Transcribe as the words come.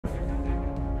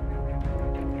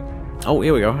Oh,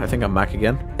 here we go. I think I'm back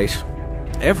again.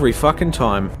 Every fucking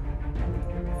time.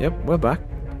 Yep, we're back.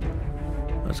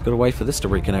 I just gotta wait for this to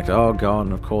reconnect. Oh god,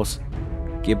 and of course,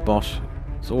 Gibbot.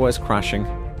 It's always crashing.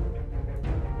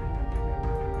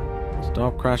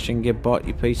 Stop crashing, Gibbot,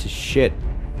 you piece of shit.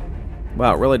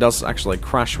 Wow, it really does actually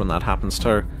crash when that happens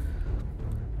too.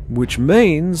 Which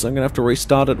means I'm gonna have to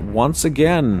restart it once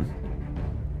again.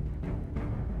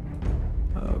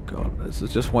 Oh god, this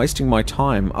is just wasting my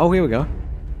time. Oh, here we go.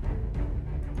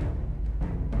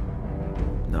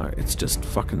 No, it's just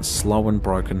fucking slow and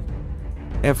broken.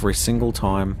 Every single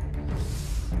time.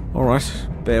 Alright,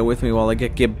 bear with me while I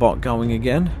get Gibbot going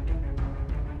again.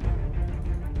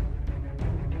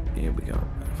 Here we go.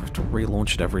 I have to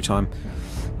relaunch it every time.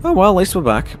 Oh well, at least we're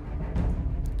back.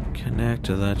 Connect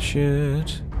to that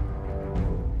shit.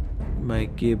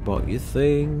 Make Gibbot your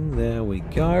thing. There we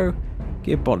go.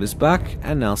 Gibbot is back,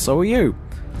 and now so are you.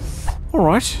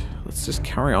 Alright, let's just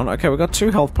carry on. Okay, we've got 2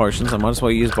 health potions. I might as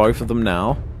well use both of them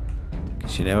now.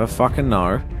 Because you never fucking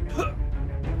know.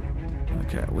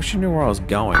 Okay, I wish I knew where I was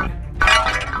going.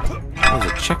 There's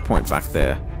a checkpoint back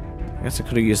there. I guess I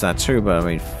could have used that too, but I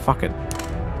mean, fuck it.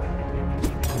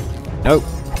 Nope.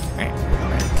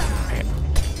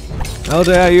 How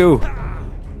dare you!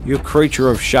 You creature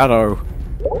of shadow.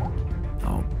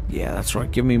 Oh, yeah, that's right.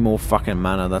 Give me more fucking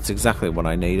mana. That's exactly what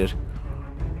I needed.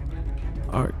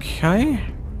 Okay.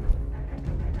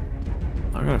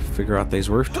 I gotta figure out these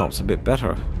rooftops a bit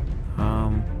better.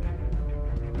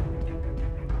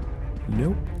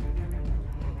 Nope.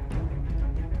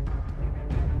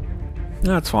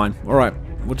 That's fine. Alright,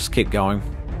 we'll just keep going.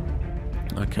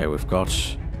 Okay, we've got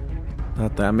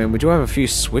that there. I mean, we do have a few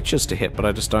switches to hit, but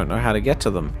I just don't know how to get to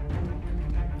them.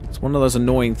 It's one of those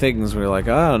annoying things where you're like,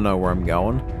 I don't know where I'm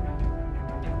going.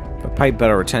 But pay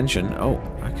better attention. Oh,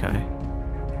 okay.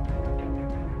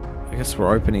 I guess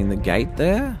we're opening the gate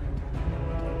there?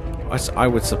 I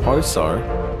would suppose so.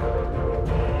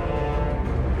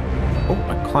 Oh,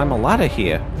 I climb a ladder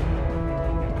here.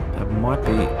 That might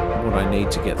be what I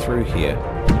need to get through here.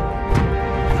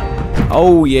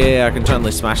 Oh yeah, I can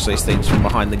totally smash these things from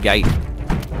behind the gate.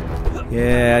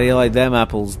 Yeah, how do you like them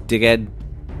apples, dickhead?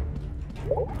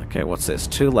 Okay, what's this?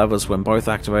 2 levers, when both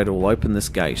activated, will open this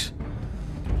gate.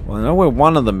 Well, I know where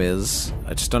one of them is.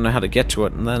 I just don't know how to get to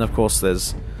it. And then, of course,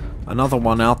 there's another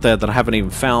one out there that I haven't even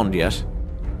found yet.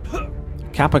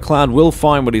 Kappa Cloud will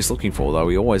find what he's looking for, though.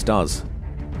 He always does.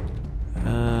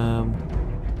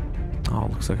 Oh,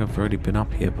 looks like I've already been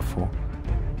up here before.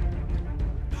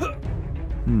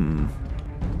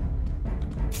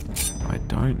 I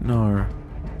don't know.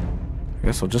 I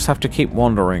guess I'll just have to keep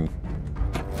wandering.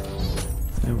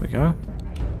 There we go.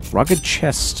 Rugged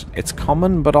chest. It's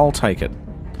common, but I'll take it.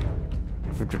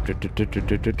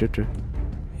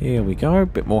 Here we go.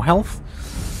 Bit more health.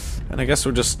 And I guess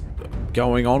we're just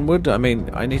going onward. I mean,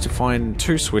 I need to find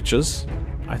 2 switches.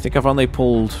 I think I've only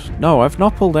pulled... No, I've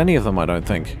not pulled any of them, I don't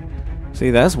think. See,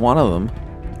 there's one of them.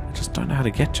 I just don't know how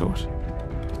to get to it.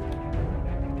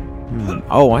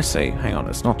 Oh, I see. Hang on,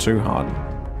 it's not too hard.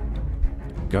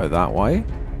 Go that way.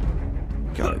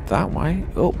 Go that way.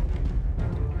 Oh.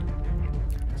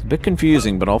 It's a bit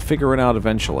confusing, but I'll figure it out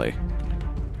eventually.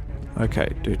 Okay.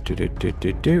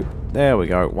 There we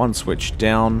go. 1 switch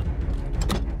down.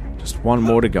 Just 1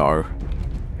 more to go.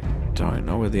 Don't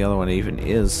know where the other one even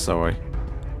is, so I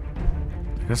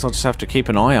guess I'll just have to keep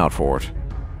an eye out for it.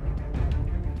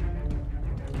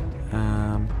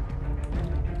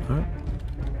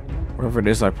 Wherever it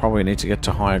is, I probably need to get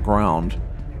to higher ground.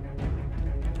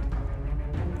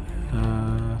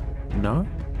 No?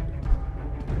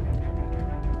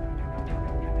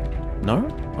 No?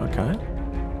 Okay.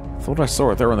 Thought I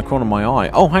saw it there in the corner of my eye.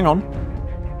 Oh, hang on!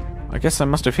 I guess I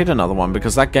must have hit another one,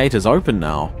 because that gate is open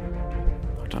now.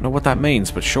 I don't know what that means,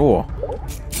 but sure.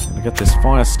 I'm gonna get this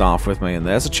fire staff with me, and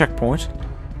there's a checkpoint.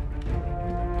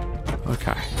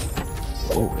 Okay.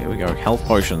 Oh, here we go. Health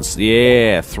potions.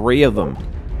 Yeah, 3 of them.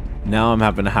 Now I'm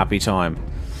having a happy time.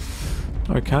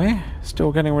 Okay,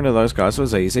 still getting rid of those guys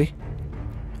was easy.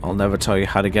 I'll never tell you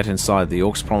how to get inside. The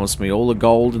orcs promised me all the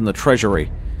gold in the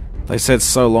treasury. They said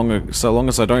so long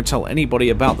as I don't tell anybody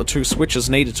about the 2 switches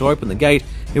needed to open the gate,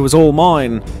 it was all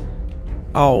mine.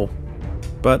 Oh,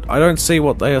 but I don't see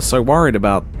what they are so worried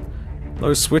about.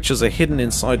 Those switches are hidden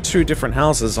inside 2 different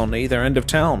houses on either end of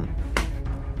town.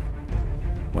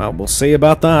 Well, we'll see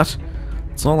about that.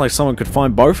 It's not like someone could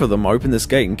find both of them, open this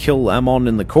gate and kill Ammon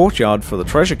in the courtyard for the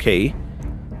treasure key.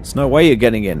 There's no way you're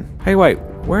getting in. Hey wait,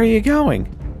 where are you going?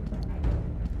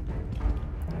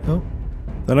 Oh,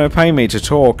 they don't pay me to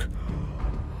talk.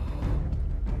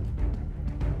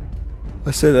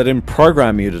 I said they didn't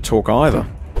program you to talk either.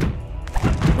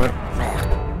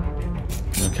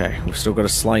 Okay, we've still got to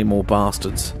slay more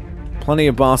bastards. Plenty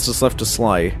of bastards left to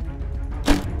slay.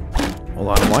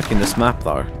 Although I'm liking this map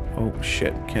though. Oh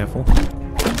shit, careful.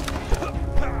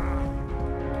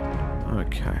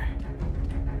 Okay.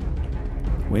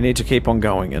 We need to keep on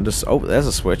going and just... Oh, there's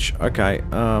a switch. Okay,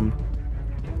 don't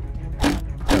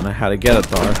know how to get it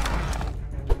though.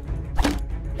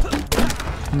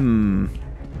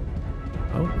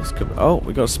 Oh, this could... Oh,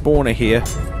 we got a spawner here.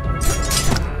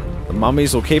 The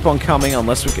mummies will keep on coming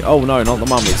unless we... Oh no, not the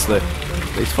mummies.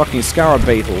 These fucking scarab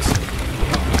beetles.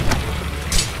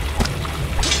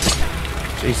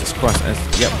 Jesus Christ.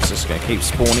 Yep, it's just gonna keep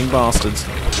spawning bastards.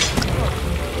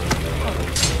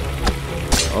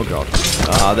 Oh god.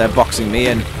 Ah, they're boxing me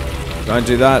in. Don't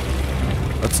do that.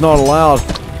 That's not allowed.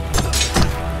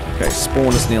 Okay,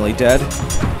 spawn is nearly dead.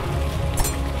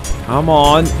 Come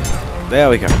on. There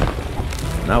we go.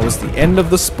 And that was the end of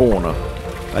the spawner.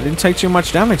 I didn't take too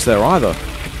much damage there either.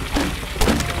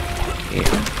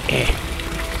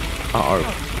 Uh-oh.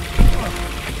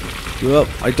 Well,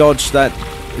 I dodged that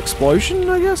explosion,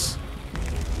 I guess?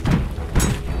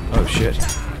 Oh shit.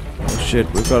 Oh shit,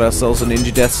 we've got ourselves a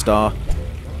Ninja Death Star.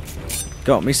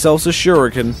 Got myself a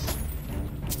shuriken.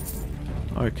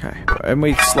 Okay. And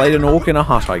we slayed an orc in a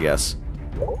hut, I guess.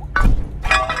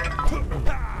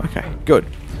 Okay, good.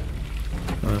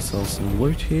 Got ourselves some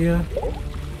loot here.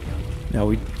 Now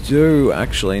we do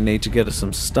actually need to get us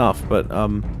some stuff, but I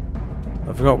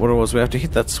forgot what it was. We have to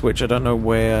hit that switch. I don't know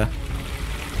where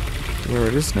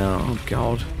it is now. Oh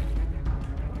god.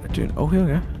 Oh, here we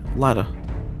go. Ladder.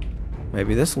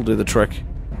 Maybe this will do the trick.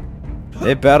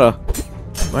 They're better.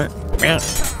 Right.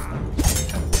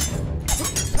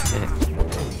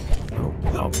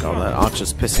 Oh god, that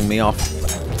archer's pissing me off.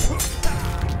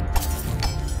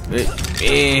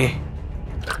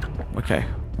 Okay,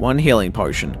 one healing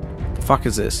potion. The fuck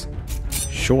is this?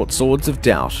 Short swords of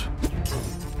doubt.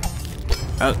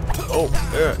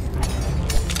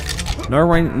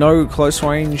 No close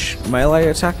range melee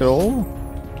attack at all?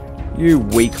 You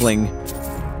weakling.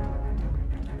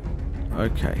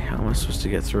 Okay, how am I supposed to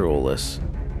get through all this?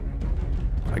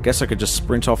 I guess I could just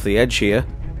sprint off the edge here.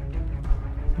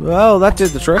 Well, that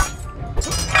did the trick.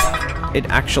 It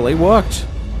actually worked.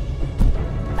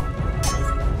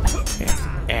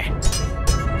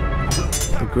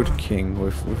 The good king.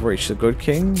 We've reached the good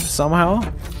king somehow.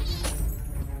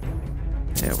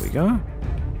 There we go.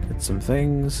 Get some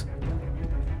things.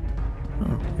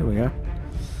 Oh, here we go.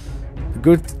 The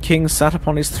good king sat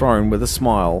upon his throne with a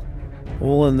smile.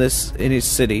 All in his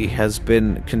city has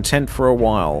been content for a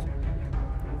while.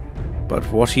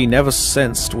 But what he never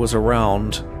sensed was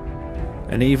around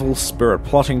an evil spirit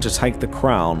plotting to take the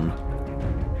crown.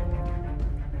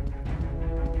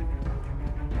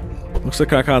 Looks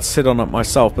like I can't sit on it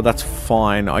myself, but that's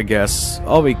fine, I guess.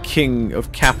 I'll be king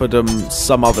of Cappadom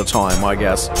some other time, I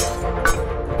guess.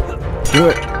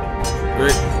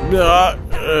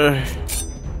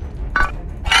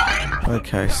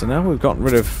 Okay, so now we've gotten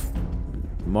rid of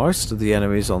most of the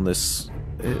enemies on this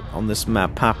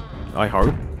map, I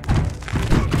hope.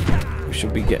 We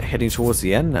should be heading towards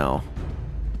the end now.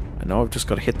 I know I've just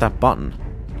got to hit that button.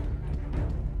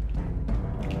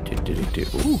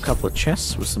 Ooh, a couple of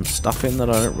chests with some stuff in that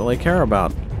I don't really care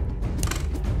about.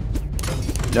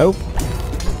 Nope.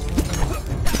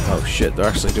 Oh shit, they're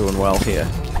actually doing well here.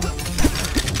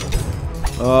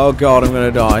 Oh god, I'm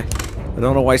gonna die. I don't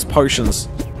want to waste potions.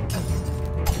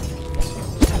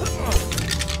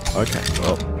 Okay,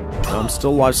 well, I'm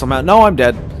still alive somehow. No, I'm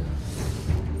dead.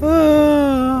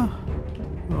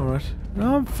 Alright.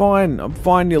 No, I'm fine. I'm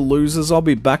fine, you losers. I'll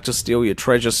be back to steal your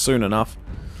treasure soon enough.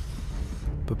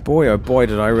 But boy, oh boy,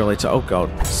 did I really oh god,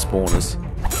 spawners.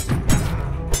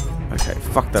 Okay,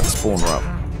 fuck that spawner up.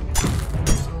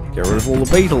 Get rid of all the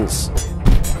beetles.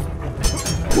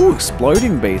 Ooh,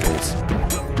 exploding beetles.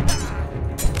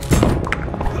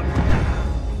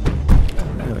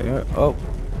 There we go. Oh.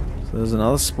 So there's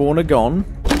another spawner gone.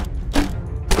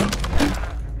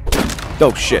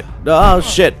 Oh shit. Oh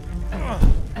shit.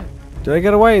 Did I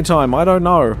get away in time? I don't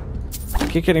know. I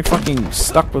keep getting fucking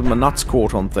stuck with my nuts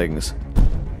caught on things.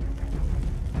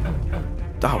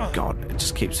 Oh god, it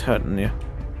just keeps hurting you.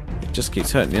 It just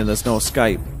keeps hurting you and there's no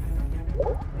escape.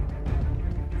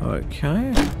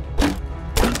 Okay.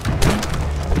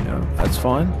 No, that's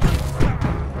fine.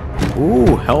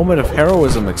 Ooh, Helmet of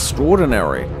Heroism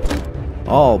Extraordinary.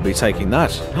 I'll be taking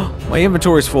that. My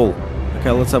inventory's full.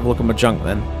 Okay, let's have a look at my junk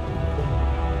then.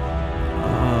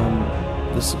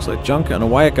 This looks like junk and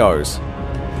away it goes.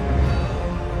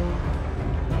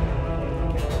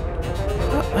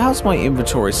 How's my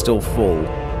inventory still full?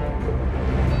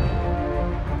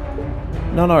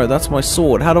 No, that's my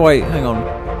sword. How do I... Hang on.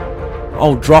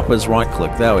 Oh, drop is right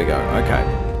click. There we go. Okay.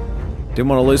 Didn't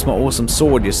want to lose my awesome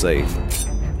sword, you see.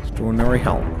 Extraordinary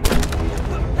help.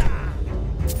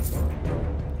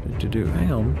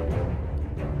 Hang on.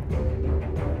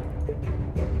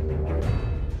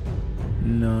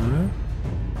 No.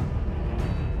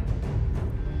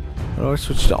 How do I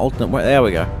switch to alternate? Wait, there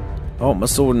we go. Oh, my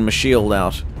sword and my shield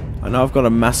out. I know I've got a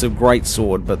massive great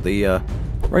sword, but the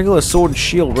regular sword and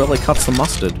shield really cuts the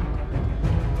mustard.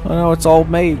 Oh no, it's old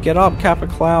me. Get up, Kappa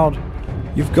Cloud.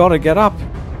 You've got to get up.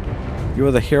 You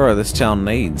are the hero this town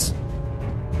needs.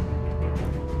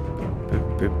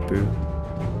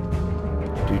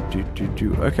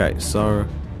 Okay, so...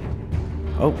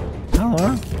 Oh,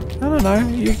 hello. I don't know.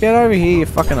 You get over here, you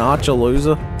fucking archer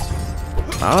loser.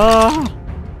 Ah!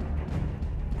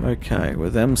 Okay,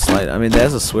 with them slate. I mean,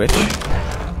 there's a switch.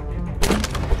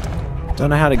 Don't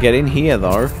know how to get in here,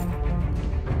 though.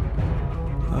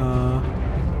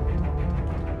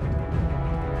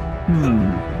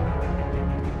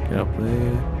 Get up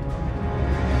there.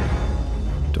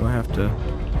 Do I have to...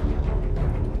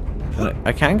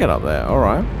 I can get up there,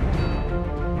 alright.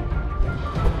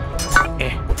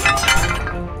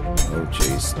 Oh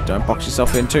jeez, don't box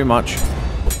yourself in too much.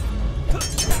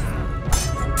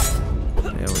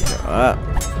 There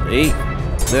we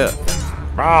go.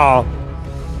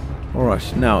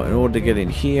 Alright, now in order to get in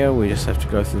here, we just have to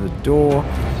go through the door,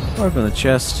 open the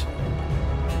chest,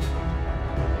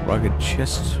 rugged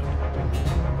chest,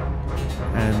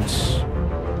 and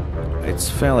it's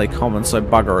fairly common, so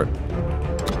bugger it.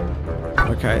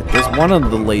 Okay, there's one of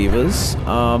the levers,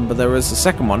 but there is a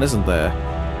second one, isn't there?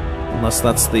 Unless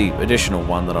that's the additional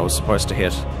one that I was supposed to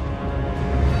hit.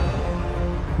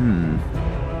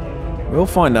 We'll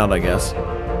find out, I guess. I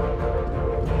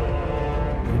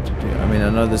mean, I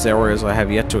know there's areas I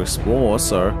have yet to explore,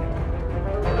 so...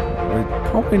 we're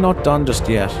probably not done just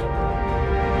yet.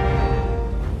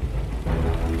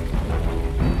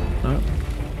 No.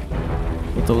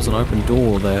 Thought there was an open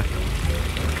door there.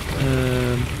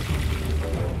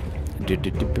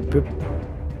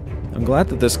 I'm glad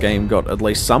that this game got at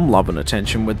least some love and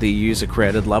attention with the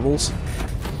user-created levels.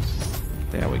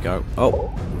 There we go. Oh,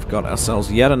 we've got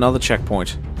ourselves yet another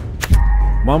checkpoint.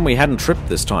 One we hadn't tripped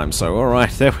this time, so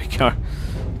alright, there we go.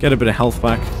 Get a bit of health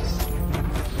back.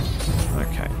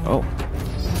 Okay, oh.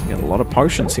 We get a lot of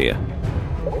potions here.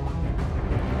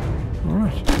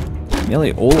 Alright.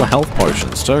 Nearly all the health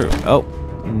potions, too. Oh,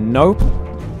 nope.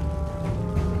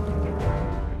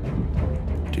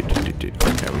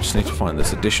 Okay, we just need to find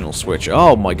this additional switch.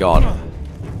 Oh my god.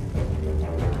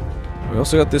 We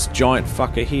also got this giant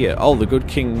fucker here. Oh, the good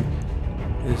king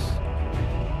is...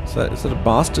 Is that a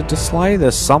bastard to slay?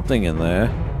 There's something in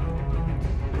there.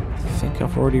 I think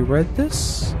I've already read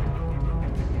this?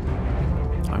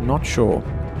 I'm not sure.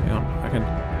 Hang on, I can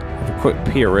have a quick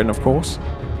peer in, of course.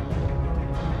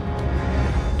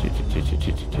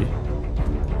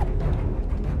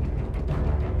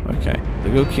 Okay, the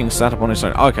good king sat up on his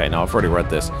own. Okay, no, I've already read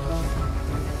this.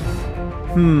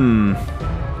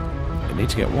 I need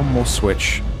to get one more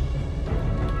switch.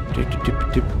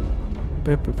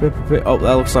 Oh,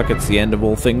 that looks like it's the end of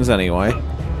all things anyway.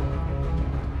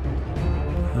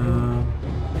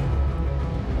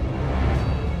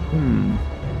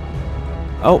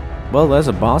 Oh, well, there's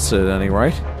a bastard at any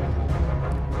rate.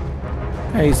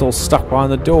 Hey, he's all stuck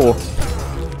behind the door.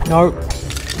 No.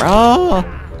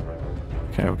 Ah!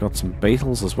 Okay, we've got some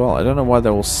beetles as well. I don't know why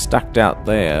they're all stacked out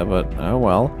there, but oh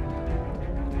well.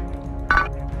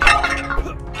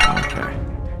 Okay.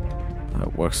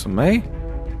 That works for me.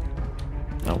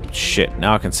 Oh shit,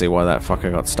 now I can see why that fucker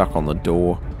got stuck on the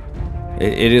door.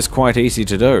 It is quite easy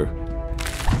to do.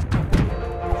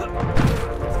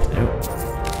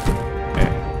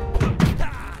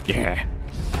 Yeah.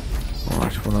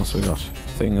 Alright, what else we got?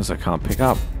 Things I can't pick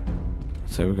up.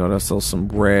 So we got ourselves some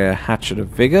rare Hatchet of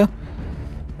Vigor.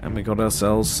 And we got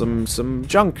ourselves some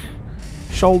junk.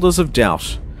 Shoulders of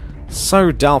Doubt.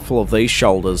 So doubtful of these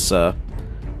shoulders, Wow,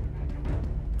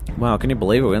 can you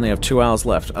believe it? We only have 2 hours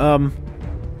left. I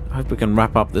hope we can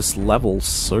wrap up this level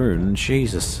soon.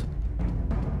 Jesus.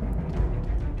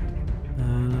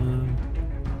 I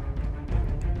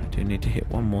do need to hit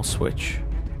one more switch.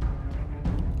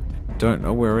 Don't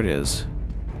know where it is.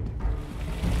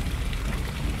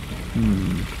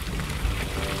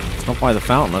 It's not by the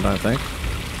fountain, I don't think.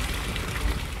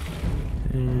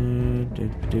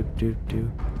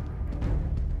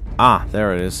 Ah,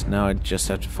 there it is. Now I just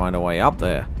have to find a way up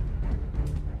there.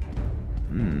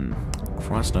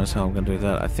 Christ knows how I'm going to do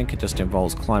that. I think it just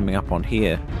involves climbing up on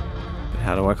here. But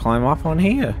how do I climb up on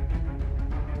here?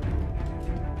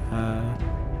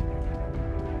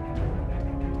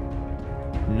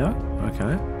 No?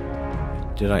 Okay.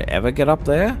 Did I ever get up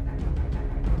there?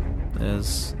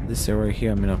 There's this area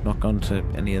here. I mean, I've not gone to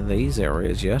any of these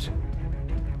areas yet.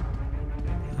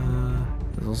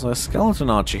 There's also a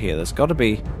skeleton archer here. There's got to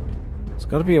be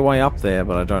a way up there,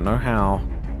 but I don't know how.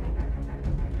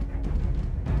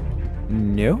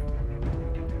 No.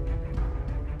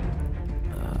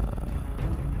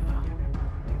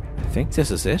 I think this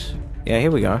is it. Yeah,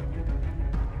 here we go.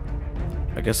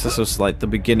 I guess this was like the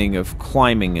beginning of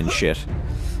climbing and shit.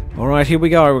 Alright, here we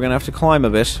go. We're gonna have to climb a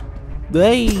bit.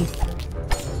 Hey!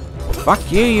 Fuck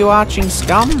you, you arching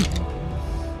scum!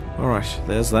 Alright,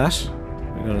 there's that.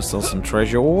 We're gonna sell some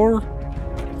treasure ore.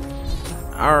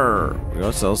 Arr! We got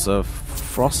ourselves a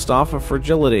frost staff of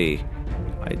fragility.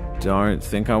 I don't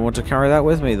think I want to carry that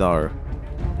with me, though.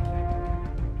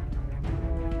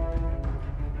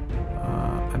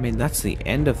 I mean, that's the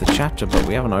end of the chapter, but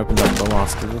we haven't opened up the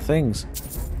last of the things.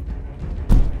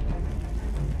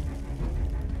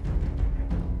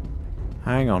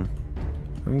 Hang on.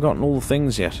 We haven't gotten all the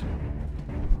things yet.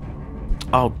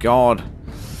 Oh, God.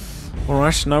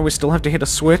 Alright, no, we still have to hit a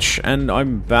switch, and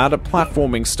I'm bad at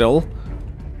platforming still.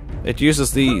 It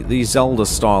uses the Zelda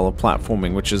style of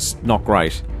platforming, which is not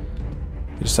great.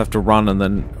 You just have to run and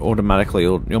then automatically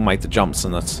you'll make the jumps,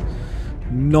 and that's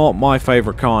not my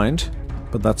favourite kind.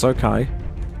 But that's okay.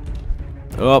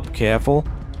 Oh, careful.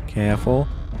 Careful.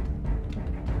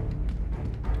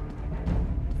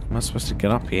 Am I supposed to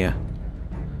get up here?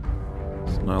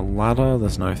 There's no ladder,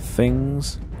 there's no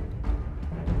things.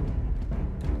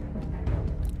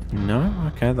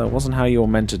 No? Okay, that wasn't how you were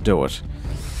meant to do it.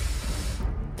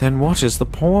 Then what is the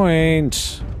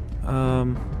point?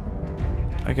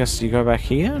 I guess you go back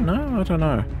here? No? I don't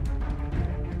know.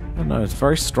 I don't know, it's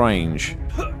very strange.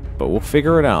 But we'll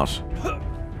figure it out.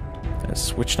 There's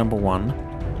switch number 1.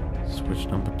 Switch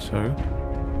number 2.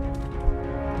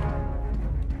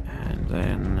 And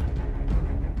then...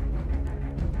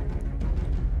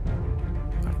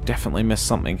 I've definitely missed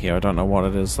something here. I don't know what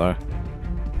it is, though.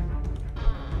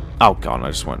 Oh god, I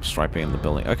just went straight behind the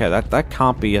building. Okay, that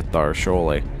can't be it, though,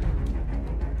 surely.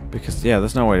 Because, yeah,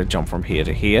 there's no way to jump from here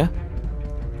to here.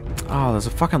 Oh, there's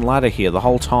a fucking ladder here the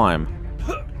whole time.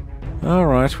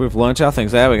 Alright, we've learnt our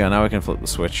things. There we go, now we can flip the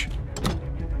switch.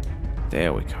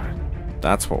 There we go.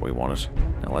 That's what we wanted.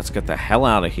 Now let's get the hell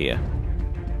out of here.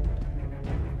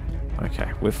 Okay,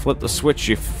 we've flipped the switch,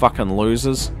 you fucking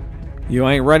losers. You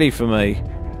ain't ready for me.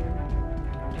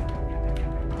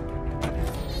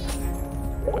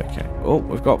 Okay. Oh,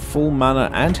 we've got full mana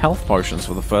and health potions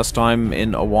for the first time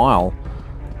in a while.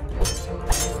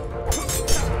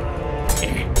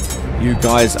 You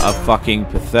guys are fucking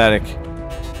pathetic.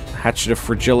 Hatchet of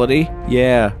fragility?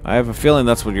 Yeah, I have a feeling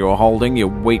that's what you're holding, you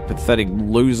weak, pathetic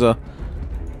loser.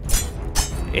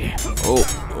 Yeah.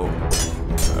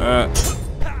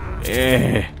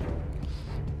 Yeah.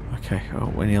 Okay,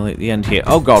 oh, we're nearly at the end here.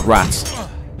 Oh god, rats.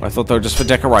 I thought they were just for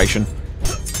decoration.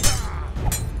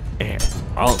 Yeah.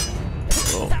 Oh.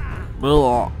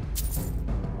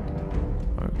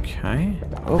 Okay.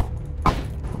 Oh.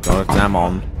 God, it's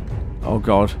Ammon. Oh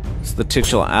god, it's the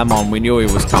titular Ammon. We knew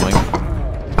he was coming.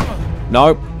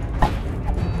 Nope.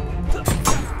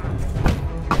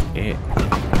 Yeah.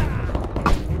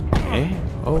 Yeah.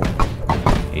 Oh.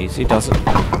 Easy does it.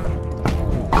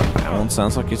 That one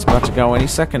sounds like it's about to go any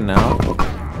second now. Nope.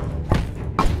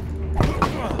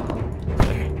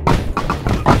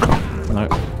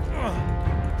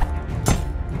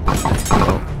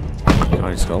 Oh. God,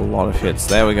 he's got a lot of hits.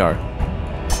 There we go.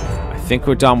 I think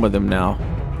we're done with him now.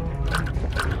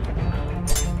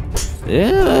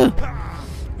 Yeah.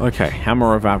 Okay,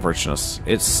 Hammer of Averageness.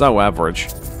 It's so average.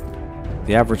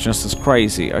 The averageness is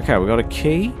crazy. Okay, we got a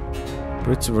key.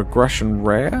 Boots of Aggression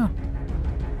rare.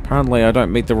 Apparently I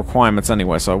don't meet the requirements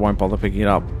anyway, so I won't bother picking it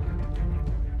up.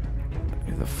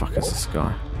 Who the fuck is this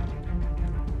guy?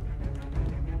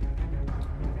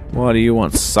 What do you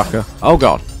want, sucker? Oh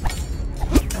god.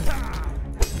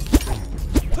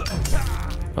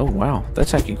 Oh wow, they're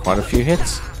taking quite a few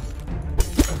hits.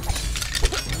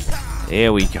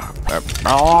 There we go.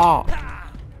 Oh!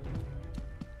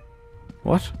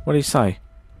 What? What did he say?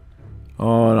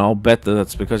 Oh, and I'll bet that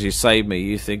that's because you saved me.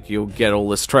 You think you'll get all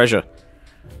this treasure.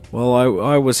 Well,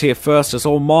 I was here first. It's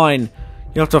all mine.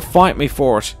 You'll have to fight me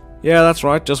for it. Yeah, that's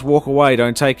right. Just walk away.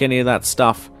 Don't take any of that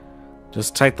stuff.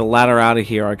 Just take the ladder out of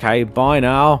here, okay? Bye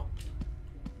now.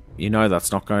 You know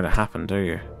that's not going to happen, do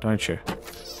you? Don't you?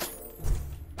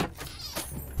 I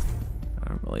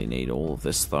don't really need all of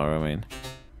this, though. I mean...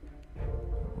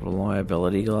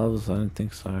 Reliability gloves? I don't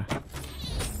think so.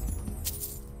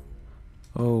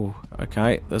 Oh,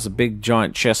 okay. There's a big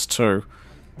giant chest too.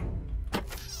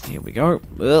 Here we go.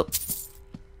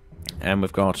 And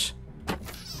we've got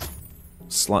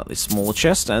Slightly smaller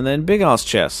chest, and then big-ass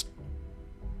chest.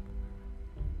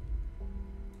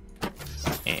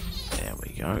 There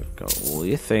we go. Got all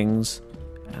your things.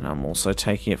 And I'm also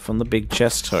taking it from the big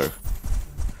chest too.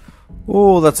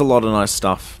 Oh, that's a lot of nice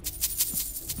stuff.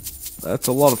 That's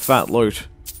a lot of fat loot.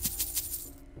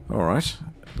 Alright.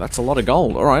 That's a lot of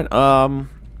gold. Alright,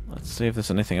 let's see if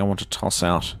there's anything I want to toss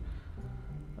out.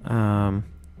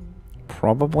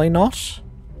 Probably not.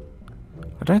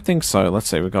 I don't think so. Let's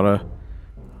see, we've got a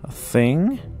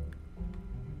thing.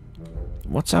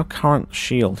 What's our current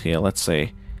shield here? Let's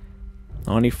see.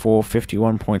 94,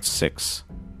 51.6.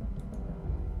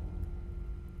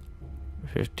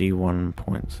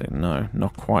 51.6. No,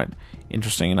 not quite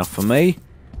interesting enough for me.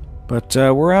 But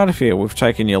we're out of here. We've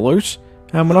taken your loot,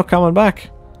 and we're not coming back.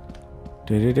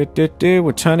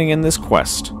 We're turning in this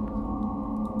quest.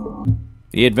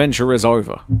 The adventure is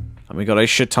over. And we got a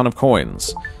shit ton of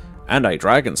coins. And a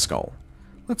dragon skull.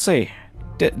 Let's see.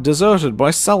 Deserted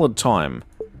by salad time.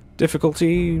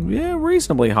 Difficulty, yeah,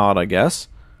 reasonably hard, I guess.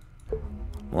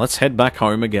 Let's head back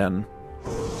home again.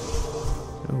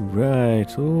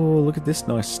 Alright. Oh, look at this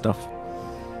nice stuff.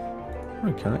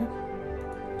 Okay.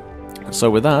 So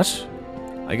with that,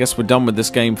 I guess we're done with this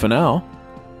game for now.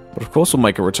 But of course we'll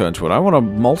make a return to it. I want to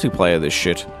multiplayer this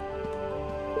shit.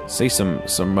 See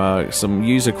some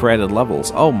user-created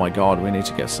levels. Oh my god, we need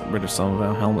to get rid of some of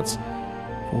our helmets.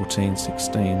 14,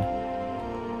 16.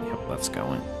 Yep, that's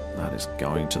going. That is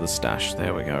going to the stash.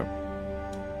 There we go.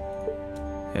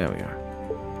 There we go.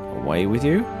 Away with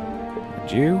you.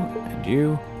 And you, and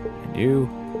you, and you,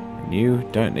 and you.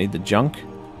 Don't need the junk.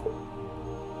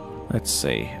 Let's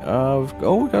see. Oh,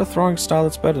 we got a throwing star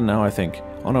that's better now, I think.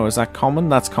 Oh no, is that common?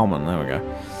 That's common. There we go.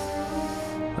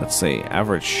 Let's see.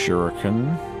 Average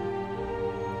shuriken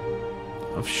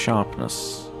of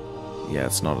sharpness. Yeah,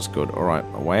 it's not as good. Alright,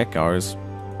 away it goes.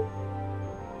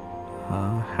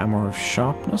 Hammer of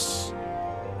sharpness.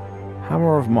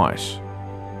 Hammer of might.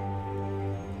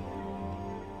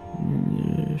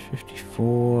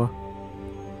 54.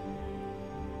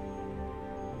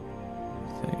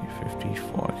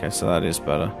 54. Okay, so that is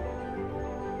better.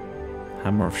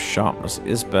 Hammer of sharpness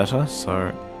is better,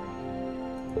 so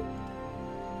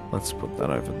let's put that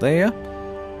over there.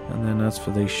 And then as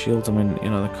for these shields, I mean, you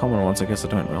know, the common ones I guess I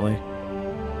don't really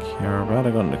care about.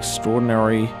 I got an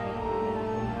extraordinary,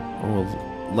 or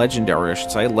legendary I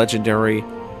should say, legendary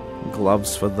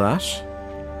gloves for that.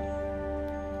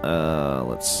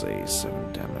 Let's see,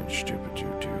 7 damage, I'm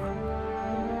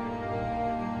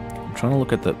trying to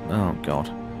look at the, oh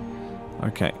god.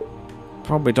 Okay.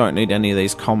 Probably don't need any of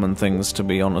these common things, to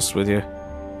be honest with you.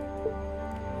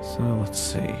 So, let's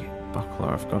see. Buckler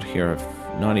I've got here of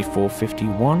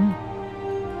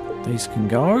 94.51. These can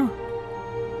go.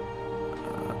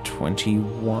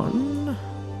 21.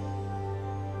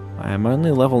 I am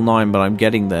only level 9, but I'm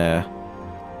getting there.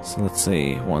 So, let's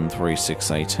see. 1, 3,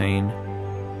 6, 18.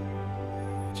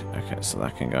 Okay, so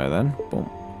that can go then. Boom.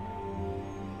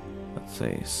 Let's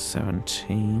see.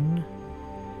 17.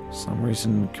 For some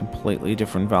reason, completely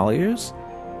different values.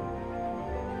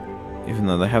 Even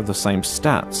though they have the same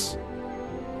stats.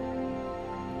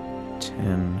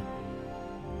 10.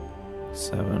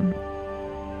 7.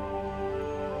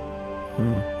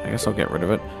 I guess I'll get rid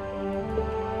of it.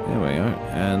 There we go.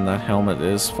 And that helmet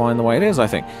is fine the way it is, I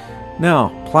think.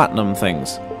 Now, platinum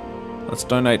things. Let's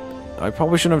donate. I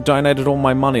probably shouldn't have donated all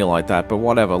my money like that, but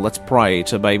whatever. Let's pray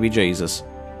to baby Jesus.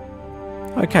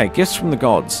 Okay, gifts from the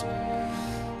gods.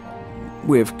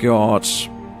 We've got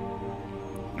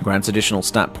grants additional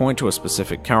stat point to a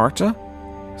specific character.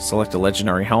 Select a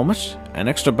legendary helmet. An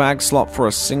extra bag slot for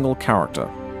a single character.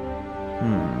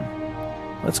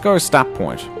 Let's go stat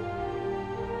point.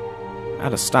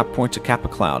 Add a stat point to Kappa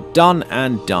Cloud. Done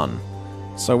and done.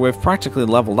 So we've practically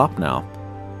leveled up now.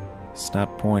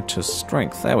 Stat point to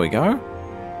strength. There we go.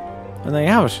 And there you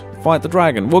have it. Fight the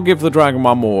dragon. We'll give the dragon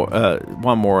one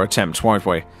more attempt, won't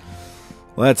we?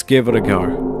 Let's give it a go.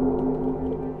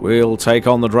 We'll take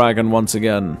on the dragon once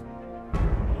again.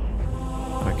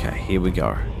 Okay, here we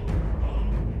go.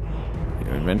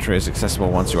 Your inventory is accessible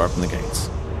once you open the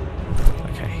gates.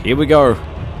 Okay, here we go.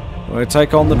 We'll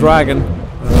take on the dragon.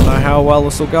 I don't know how well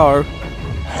this will go. He's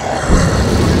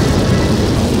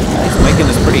making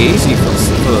this pretty easy for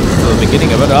the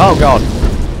beginning of it. Oh god.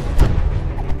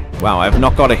 Wow, I've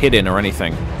not got a hit in or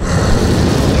anything.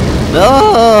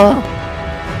 Ah!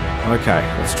 Okay,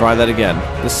 let's try that again.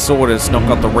 This sword has not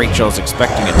got the reach I was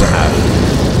expecting it to have.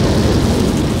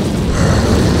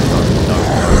 No.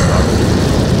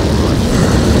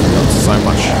 Got so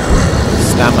much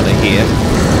stamina here.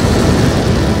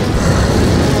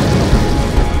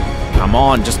 Come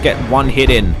on, just get one hit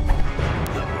in.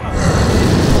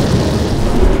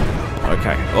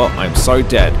 Okay. Oh, I'm so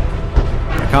dead.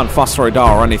 I can't fuss throw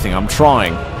Dar or anything. I'm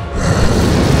trying.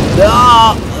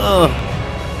 Ah! Ugh.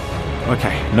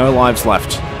 Okay, no lives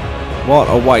left. What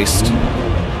a waste.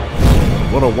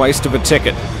 What a waste of a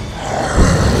ticket. I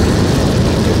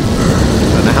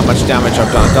don't know how much damage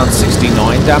I've done. I've done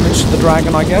 69 damage to the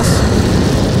dragon, I guess.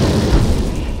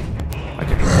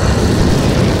 Okay.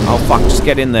 Oh fuck, just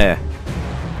get in there.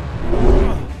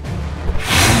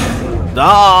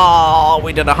 Oh,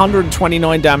 we did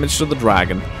 129 damage to the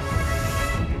dragon.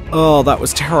 Oh, that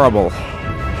was terrible.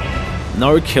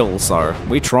 No kills, though.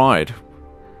 We tried.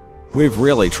 We've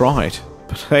really tried.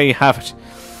 But there you have it.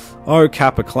 Oh,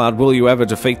 Kappa Cloud, will you ever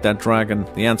defeat that dragon?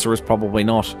 The answer is probably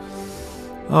not.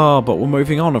 Oh, but we're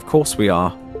moving on. Of course we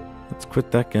are. Let's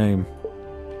quit that game.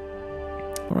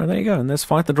 Alright, there you go. And let's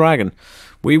fight the dragon.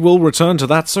 We will return to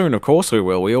that soon. Of course we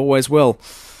will. We always will.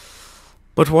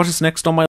 But what is next on my